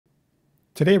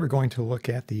Today we're going to look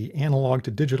at the analog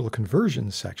to digital conversion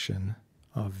section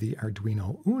of the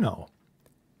Arduino Uno.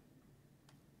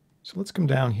 So let's come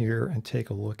down here and take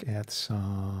a look at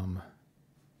some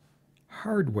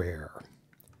hardware.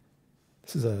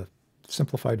 This is a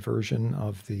simplified version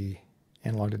of the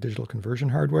analog to digital conversion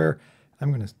hardware.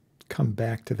 I'm going to come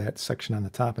back to that section on the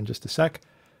top in just a sec,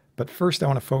 but first I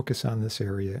want to focus on this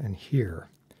area in here.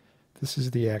 This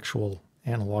is the actual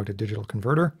analog to digital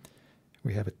converter.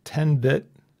 We have a 10-bit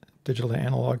digital to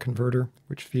analog converter,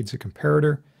 which feeds a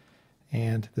comparator,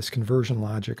 and this conversion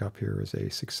logic up here is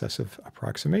a successive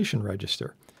approximation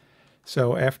register.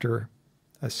 So after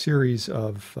a series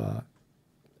of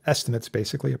estimates,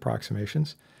 basically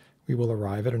approximations, we will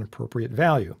arrive at an appropriate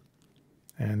value.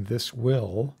 And this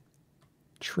will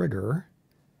trigger,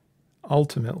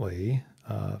 ultimately,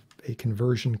 a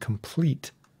conversion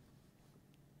complete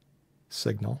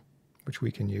signal, which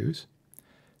we can use.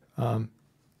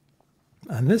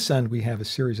 On this end, we have a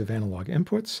series of analog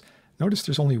inputs. Notice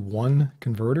there's only one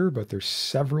converter, but there's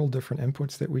several different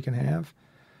inputs that we can have.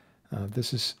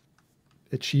 This is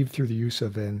achieved through the use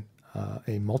of a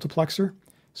multiplexer.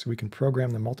 So we can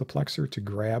program the multiplexer to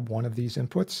grab one of these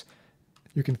inputs.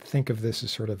 You can think of this as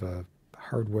sort of a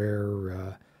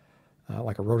hardware,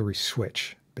 like a rotary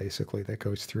switch, basically, that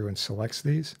goes through and selects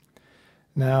these.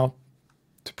 Now,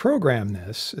 to program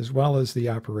this, as well as the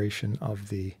operation of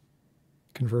the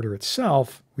converter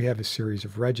itself, we have a series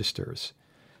of registers.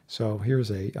 So here's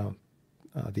the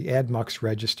ADMUX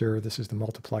register. This is the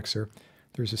multiplexer.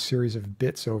 There's a series of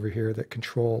bits over here that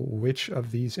control which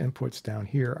of these inputs down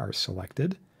here are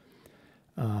selected.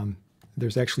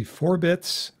 There's actually 4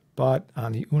 bits, but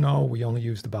on the Uno, we only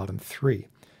use the bottom 3.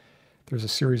 There's a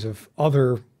series of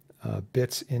other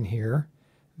bits in here.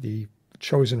 The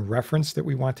chosen reference that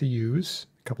we want to use,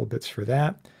 a couple bits for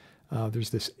that. There's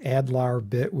this ADLAR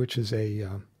bit, which is a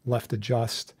left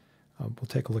adjust. We'll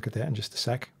take a look at that in just a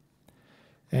sec.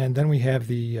 And then we have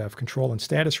the control and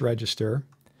status register.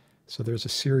 So there's a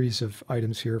series of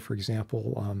items here, for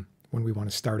example, when we want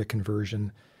to start a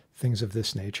conversion, things of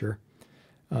this nature.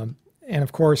 And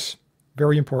of course,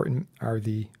 very important are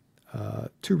the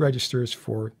 2 registers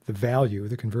for the value,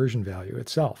 the conversion value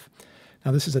itself.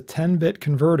 Now this is a 10-bit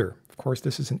converter. Of course,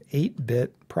 this is an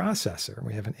 8-bit processor.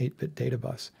 We have an 8-bit data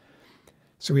bus.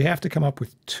 So we have to come up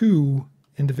with 2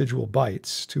 individual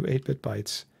bytes, 2 8-bit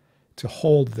bytes, to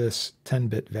hold this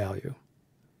 10-bit value.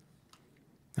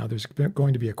 Now there's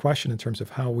going to be a question in terms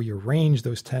of how we arrange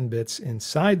those 10 bits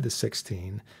inside the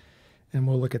 16, and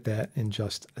we'll look at that in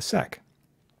just a sec.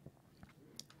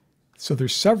 So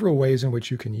there's several ways in which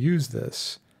you can use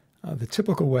this. The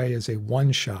typical way is a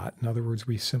one-shot. In other words,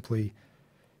 we simply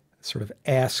sort of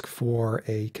ask for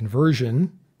a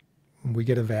conversion. When we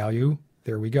get a value,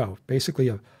 there we go. Basically,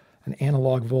 an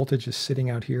analog voltage is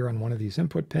sitting out here on one of these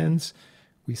input pins.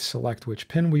 We select which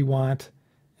pin we want,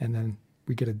 and then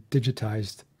we get a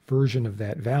digitized version of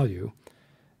that value,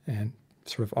 and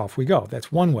sort of off we go.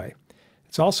 That's one way.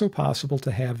 It's also possible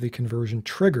to have the conversion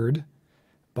triggered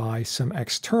by some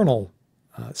external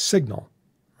signal.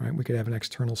 Right? We could have an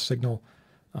external signal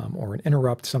or an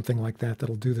interrupt, something like that,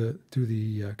 that'll do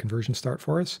the conversion start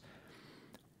for us.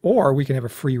 Or we can have a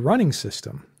free running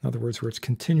system, in other words, where it's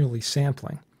continually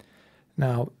sampling.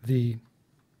 Now, the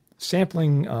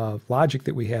sampling logic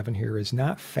that we have in here is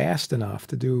not fast enough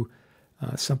to do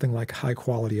something like high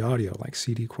quality audio, like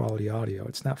CD quality audio.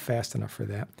 It's not fast enough for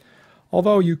that.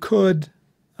 Although you could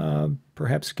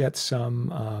perhaps get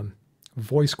some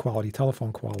voice quality,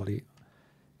 telephone quality,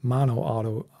 mono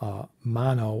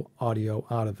audio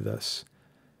out of this.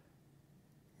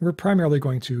 We're primarily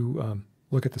going to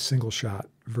look at the single shot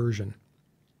version.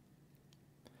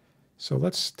 So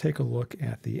let's take a look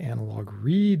at the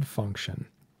analogRead function.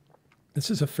 This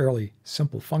is a fairly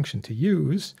simple function to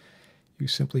use. You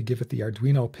simply give it the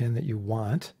Arduino pin that you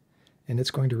want, and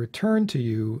it's going to return to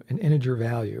you an integer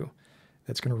value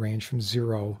that's going to range from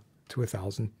 0 to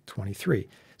 1023.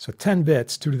 So 10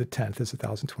 bits, 2 to the 10th is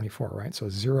 1024, right? So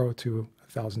 0 to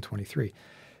 1023.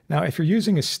 Now, if you're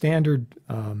using a standard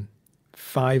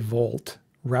 5-volt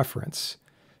reference,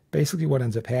 basically what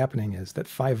ends up happening is that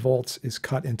 5 volts is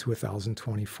cut into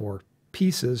 1024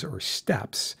 pieces or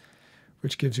steps,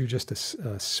 which gives you just a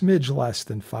smidge less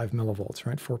than 5 millivolts,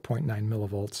 right? 4.9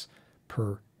 millivolts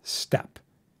per step.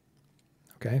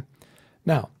 Okay?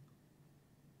 Now,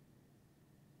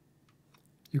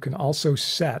 you can also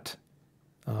set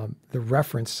the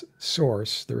reference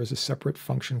source. There is a separate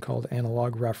function called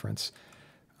analogReference.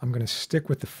 I'm going to stick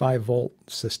with the 5-volt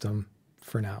system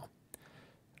for now.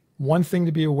 One thing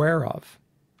to be aware of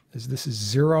is this is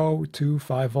 0 to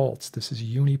 5 volts. This is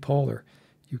unipolar.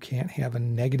 You can't have a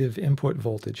negative input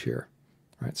voltage here,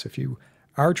 right? So if you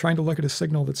are trying to look at a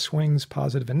signal that swings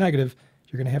positive and negative,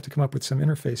 you're going to have to come up with some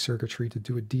interface circuitry to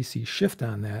do a DC shift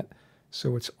on that,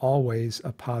 so it's always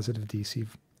a positive DC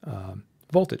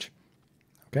voltage,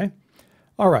 okay?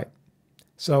 All right,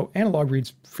 so analog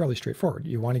read's fairly straightforward.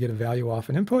 You want to get a value off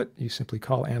an input, you simply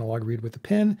call analog read with the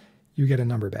pin, you get a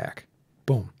number back.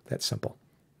 Boom, that's simple,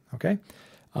 okay?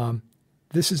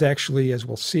 This is actually, as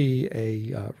we'll see,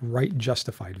 a right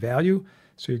justified value.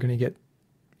 So you're going to get,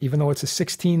 even though it's a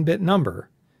 16-bit number,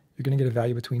 you're going to get a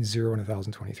value between 0 and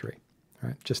 1023.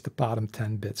 Right? Just the bottom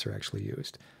 10 bits are actually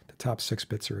used. The top 6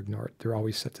 bits are ignored. They're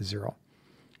always set to 0.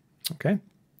 Okay?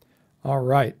 All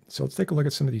right, so let's take a look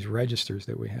at some of these registers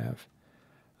that we have.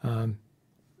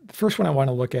 The first one I want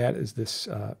to look at is this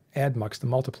ADMUX, the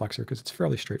multiplexer, because it's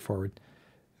fairly straightforward.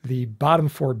 The bottom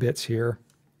 4 bits here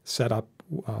set up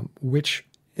which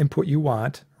input you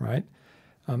want, right?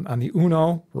 On the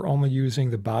Uno, we're only using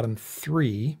the bottom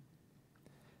 3.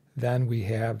 Then we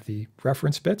have the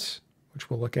reference bits, which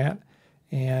we'll look at.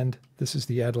 And this is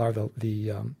the ADLAR,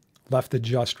 the left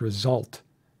adjust result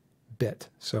bit.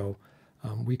 So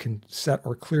we can set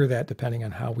or clear that depending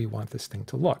on how we want this thing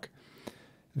to look.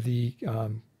 The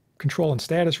control and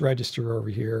status register over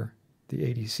here, the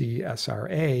ADC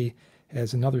SRA,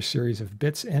 has another series of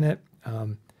bits in it.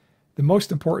 The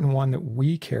most important one that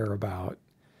we care about,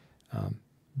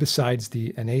 besides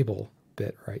the enable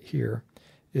bit right here,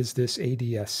 is this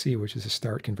ADC, which is a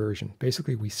start conversion.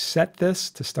 Basically, we set this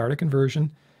to start a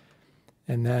conversion,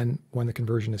 and then when the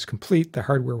conversion is complete, the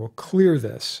hardware will clear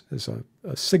this as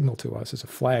a signal to us, as a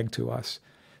flag to us,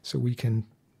 so we can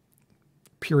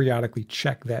periodically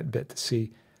check that bit to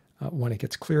see when it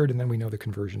gets cleared, and then we know the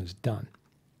conversion is done.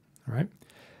 All right.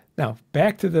 Now,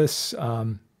 back to this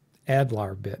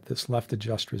ADLAR bit, this left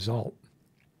adjust result.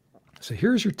 So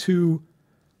here's your two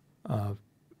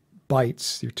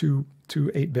bytes, your two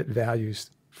 8-bit values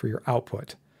for your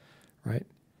output, right?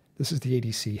 This is the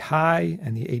ADC high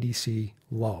and the ADC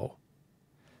low.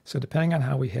 So depending on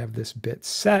how we have this bit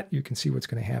set, you can see what's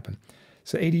going to happen.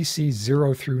 So ADC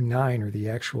 0 through 9 are the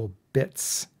actual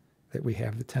bits that we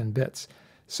have, the 10 bits.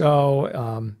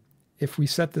 So if we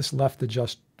set this left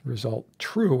adjust result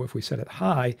true, if we set it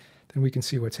high, then we can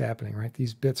see what's happening, right?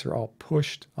 These bits are all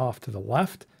pushed off to the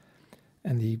left,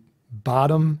 and the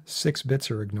bottom 6 bits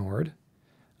are ignored.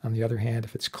 On the other hand,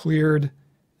 if it's cleared,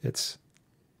 it's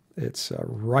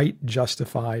right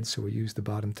justified, so we use the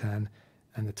bottom 10,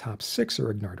 and the top 6 are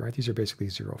ignored, right? These are basically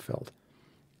 0 filled,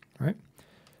 right?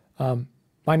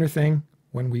 Minor thing,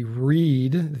 when we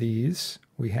read these,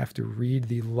 we have to read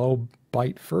the low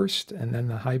byte first and then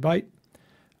the high byte.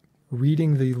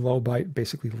 Reading the low byte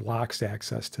basically locks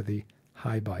access to the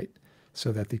high byte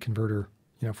so that the converter,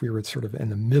 if we were sort of in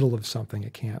the middle of something,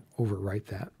 it can't overwrite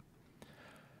that.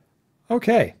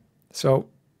 Okay, so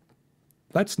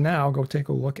let's now go take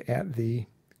a look at the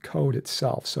code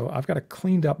itself. So I've got a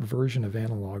cleaned up version of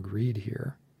analogRead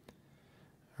here.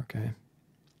 Okay,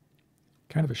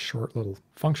 kind of a short little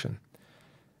function.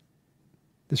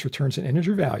 This returns an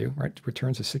integer value, right? It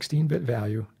returns a 16-bit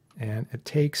value, and it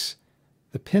takes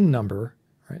the pin number,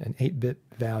 right, an 8-bit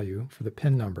value for the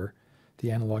pin number,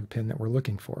 the analog pin that we're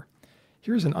looking for.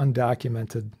 Here's an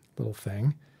undocumented little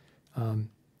thing.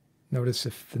 Notice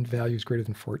if the value is greater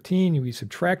than 14, we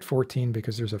subtract 14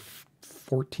 because there's a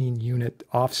 14-unit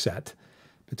offset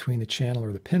between the channel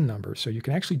or the pin number. So you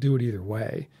can actually do it either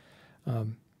way.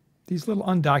 These little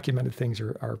undocumented things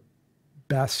are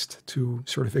best to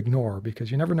sort of ignore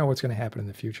because you never know what's going to happen in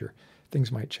the future.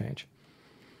 Things might change.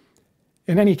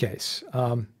 In any case,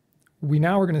 we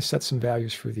now are going to set some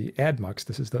values for the ADMUX.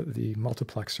 This is the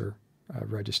multiplexer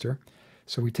register.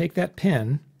 So we take that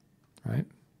pin, right?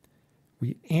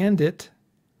 We AND it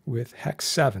with hex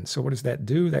 7. So what does that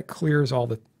do? That clears all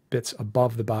the bits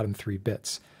above the bottom 3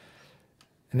 bits.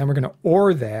 And then we're going to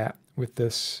OR that with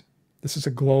this. This is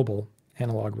a global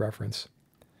analog reference.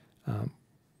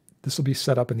 This will be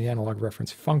set up in the analog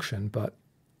reference function, but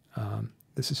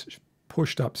this is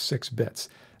pushed up 6 bits.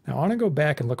 Now I want to go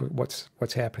back and look at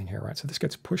what's happening here, right? So this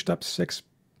gets pushed up 6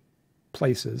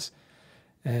 places,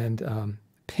 and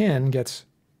pin gets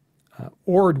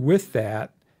ORed with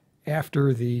that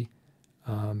after the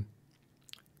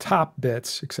top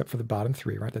bits, except for the bottom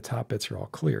 3, right? The top bits are all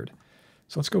cleared.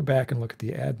 So let's go back and look at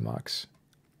the ADMUX.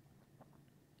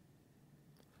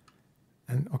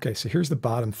 And okay, so here's the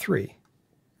bottom 3,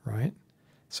 right?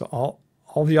 So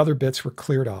all the other bits were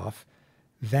cleared off.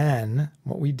 Then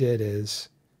what we did is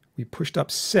we pushed up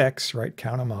 6, right?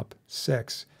 Count them up,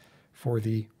 6 for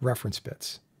the reference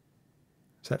bits.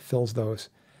 So that fills those.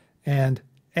 And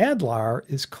ADLAR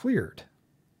is cleared.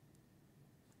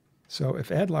 So if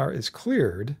ADLAR is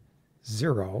cleared,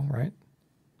 0, right?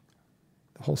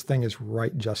 The whole thing is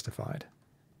right justified.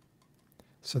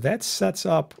 So that sets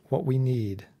up what we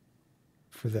need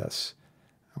for this.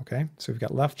 Okay, so we've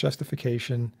got left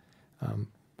justification.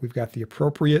 We've got the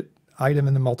appropriate item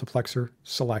in the multiplexer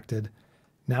selected.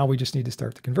 Now we just need to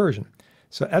start the conversion.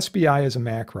 So SBI is a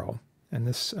macro, and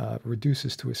this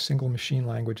reduces to a single machine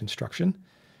language instruction,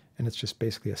 and it's just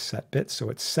basically a set bit. So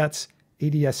it sets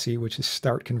ADSC, which is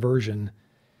start conversion,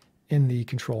 in the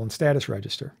control and status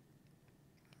register.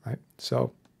 Right?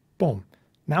 So boom.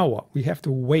 Now what? We have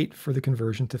to wait for the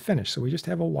conversion to finish. So we just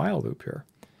have a while loop here.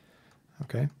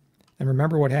 Okay? And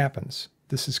remember what happens.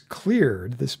 This is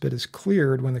cleared. This bit is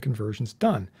cleared when the conversion's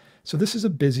done. So this is a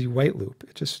busy wait loop.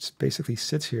 It just basically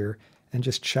sits here and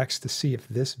just checks to see if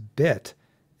this bit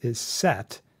is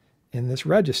set in this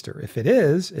register. If it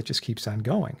is, it just keeps on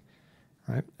going.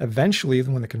 Right? Eventually,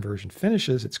 when the conversion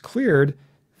finishes, it's cleared.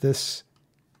 This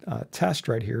test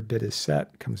right here, bit is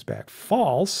set, comes back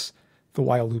false. The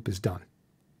while loop is done.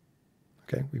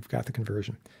 Okay, we've got the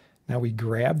conversion. Now we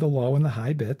grab the low and the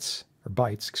high bits, or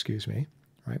bytes, excuse me,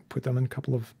 right? Put them in a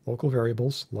couple of local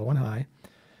variables, low and high.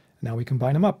 Now we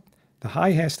combine them up. The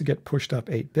high has to get pushed up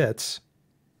 8 bits.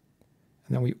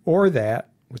 And then we OR that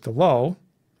with the low,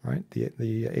 right?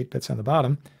 The 8 bits on the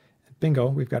bottom. And bingo,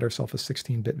 we've got ourselves a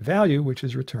 16-bit value, which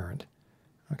is returned.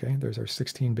 Okay, there's our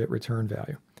 16-bit return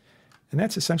value. And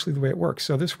that's essentially the way it works.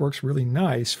 So this works really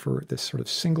nice for this sort of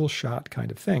single shot kind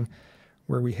of thing,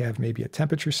 where we have maybe a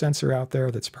temperature sensor out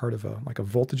there that's part of like a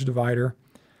voltage divider,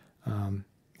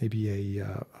 maybe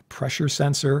a pressure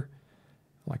sensor,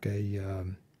 like a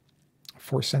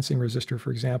force sensing resistor,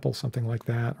 for example, something like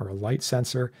that, or a light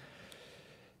sensor.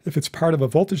 If it's part of a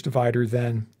voltage divider,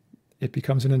 then it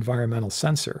becomes an environmental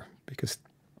sensor because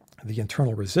the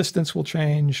internal resistance will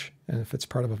change. And if it's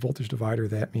part of a voltage divider,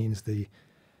 that means the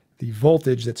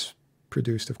voltage that's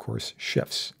produced, of course,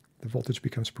 shifts. The voltage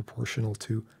becomes proportional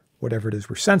to whatever it is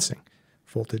we're sensing,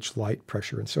 voltage, light,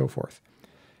 pressure, and so forth.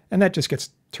 And that just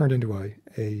gets turned into a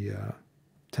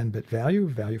 10-bit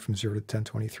value from 0 to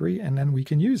 1023, and then we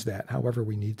can use that however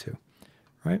we need to,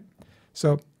 right?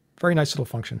 So very nice little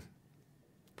function.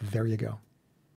 There you go.